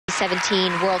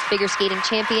2017 World Figure Skating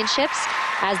Championships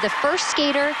as the first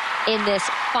skater in this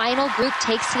final group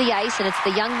takes to the ice, and it's the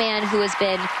young man who has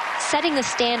been setting the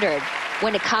standard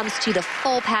when it comes to the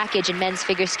full package in men's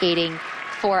figure skating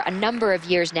for a number of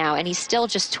years now, and he's still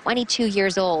just 22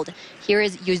 years old. Here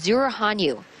is Yuzuru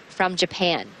Hanyu from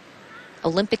Japan.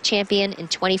 Olympic champion in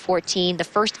 2014, the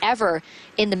first ever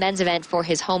in the men's event for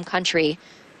his home country.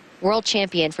 World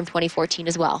champion from 2014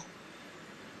 as well.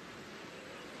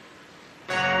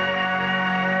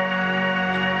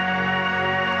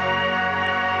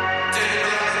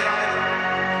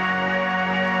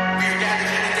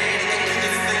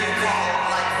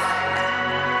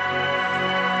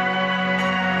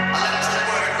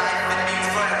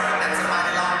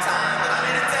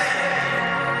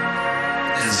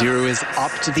 Yuzuru is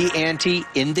up to the ante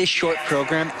in this short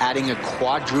program, adding a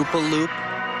quadruple loop.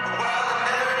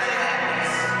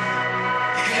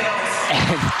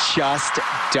 And just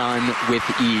done with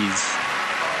ease.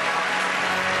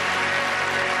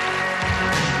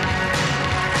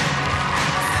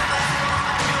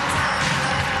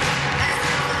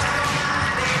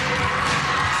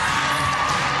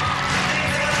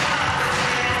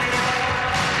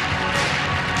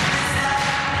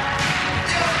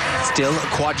 Still a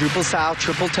quadruple sow,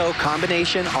 triple toe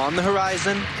combination on the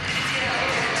horizon.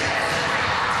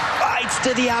 Bites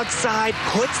to the outside,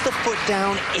 puts the foot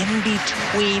down in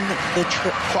between the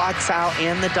quad sow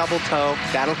and the double toe.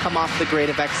 That'll come off the grade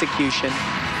of execution.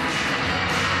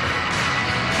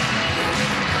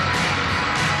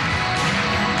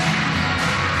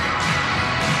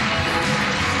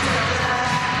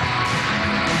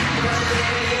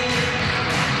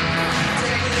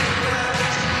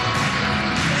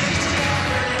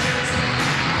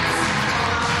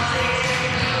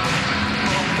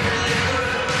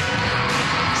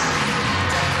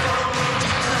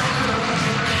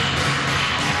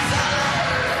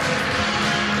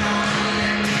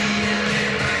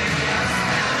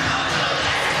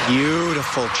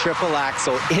 Beautiful triple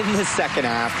axel in the second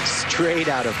half, straight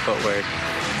out of footwork.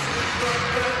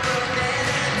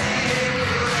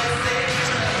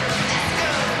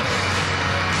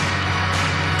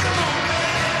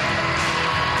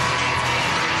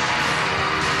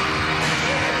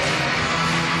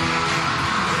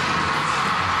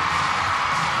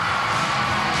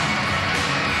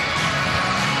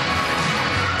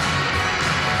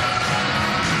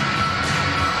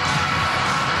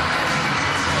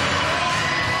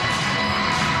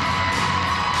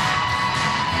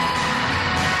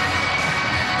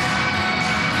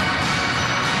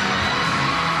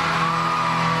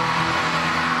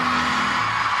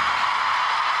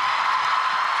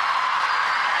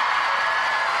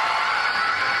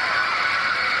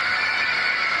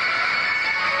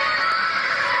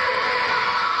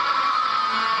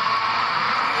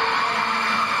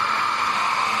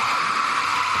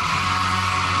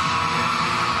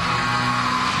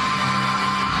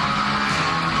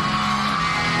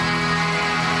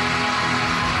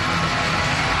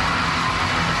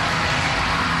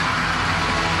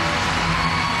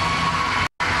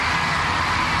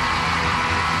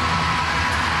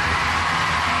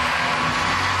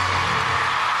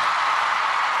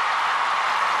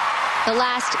 The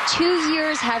last 2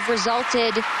 years have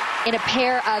resulted in a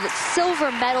pair of silver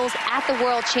medals at the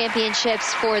World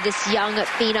Championships for this young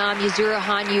phenom, Yuzuru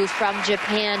Hanyu from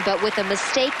Japan. But with a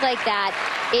mistake like that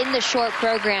in the short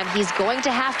program, he's going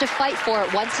to have to fight for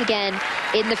it once again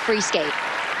in the free skate.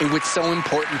 And what's so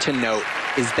important to note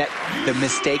is that the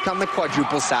mistake on the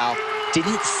quadruple sow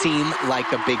didn't seem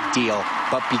like a big deal,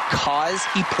 but because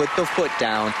he put the foot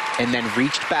down and then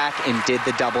reached back and did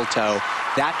the double toe,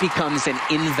 that becomes an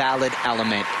invalid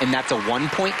element, and that's a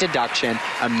 1-point deduction,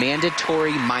 a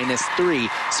mandatory -3.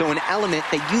 So an element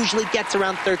that usually gets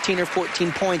around 13 or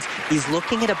 14 points, he's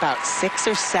looking at about 6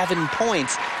 or 7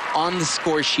 points on the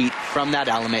score sheet from that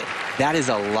element. That is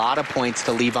a lot of points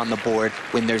to leave on the board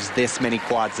when there's this many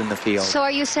quads in the field. So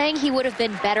are you saying he would have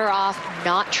been better off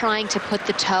not trying to put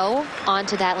the toe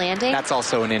onto that landing? That's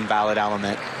also an invalid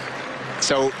element.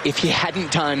 So if he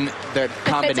hadn't done the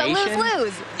combination, it's a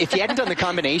lose-lose. If he hadn't done the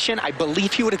combination, I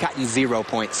believe he would have gotten 0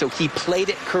 points. So he played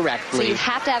it correctly. So you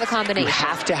have to have a combination. You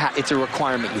have to have, it's a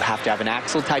requirement. You have to have an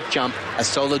axle type jump, a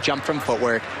solo jump from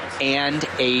footwork, and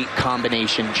a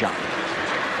combination jump.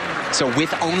 So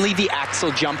with only the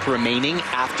axle jump remaining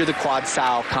after the quad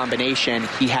sow combination,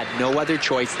 he had no other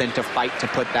choice than to fight to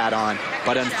put that on.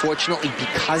 But unfortunately,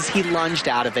 because he lunged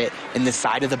out of it and the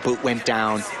side of the boot went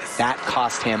down, that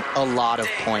cost him a lot of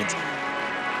points.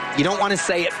 You don't want to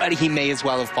say it, but he may as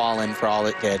well have fallen for all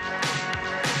it did.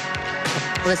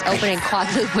 Well, this opening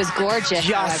quad loop was gorgeous,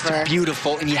 Just however.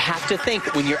 beautiful. And you have to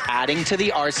think, when you're adding to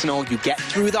the arsenal, you get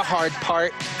through the hard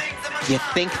part, you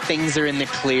think things are in the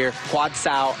clear. Quad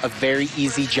Sao, a very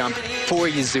easy jump for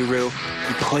Yuzuru.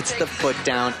 He puts the foot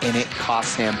down, and it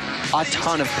costs him a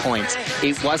ton of points.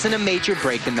 It wasn't a major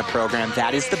break in the program.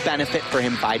 That is the benefit for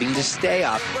him fighting to stay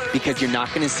up, because you're not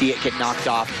going to see it get knocked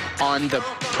off on the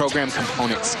program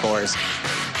component scores.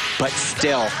 But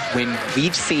still, when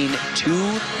we've seen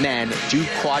two men do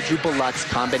quadruple Lutz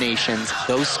combinations,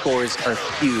 those scores are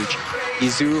huge.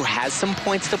 Yuzuru has some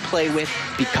points to play with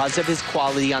because of his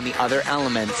quality on the other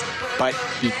elements, but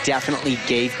he definitely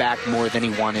gave back more than he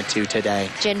wanted to today.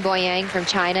 Jin Boyang from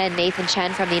China and Nathan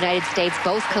Chen from the United States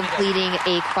both completing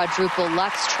a quadruple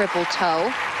Lutz triple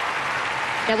toe.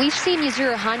 Now, we've seen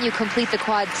Yuzuru Hanyu complete the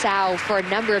quad Sao for a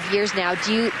number of years now.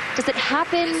 Does it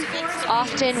happen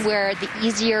often where the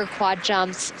easier quad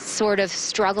jumps sort of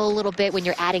struggle a little bit when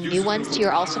you're adding new ones to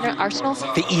your arsenal?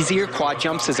 The easier quad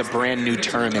jumps is a brand new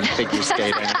term in figure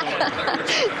skating.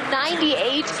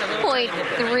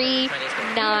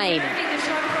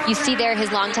 98.39. You see there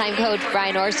his longtime coach,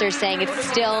 Brian Orser, saying it's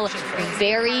still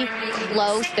very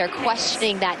close. They're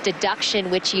questioning that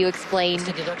deduction, which you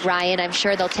explained, Ryan. I'm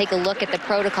sure they'll take a look at the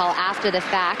protocol after the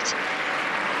fact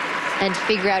and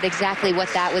figure out exactly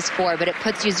what that was for. But it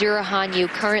puts Yuzuru Hanyu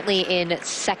currently in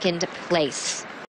second place.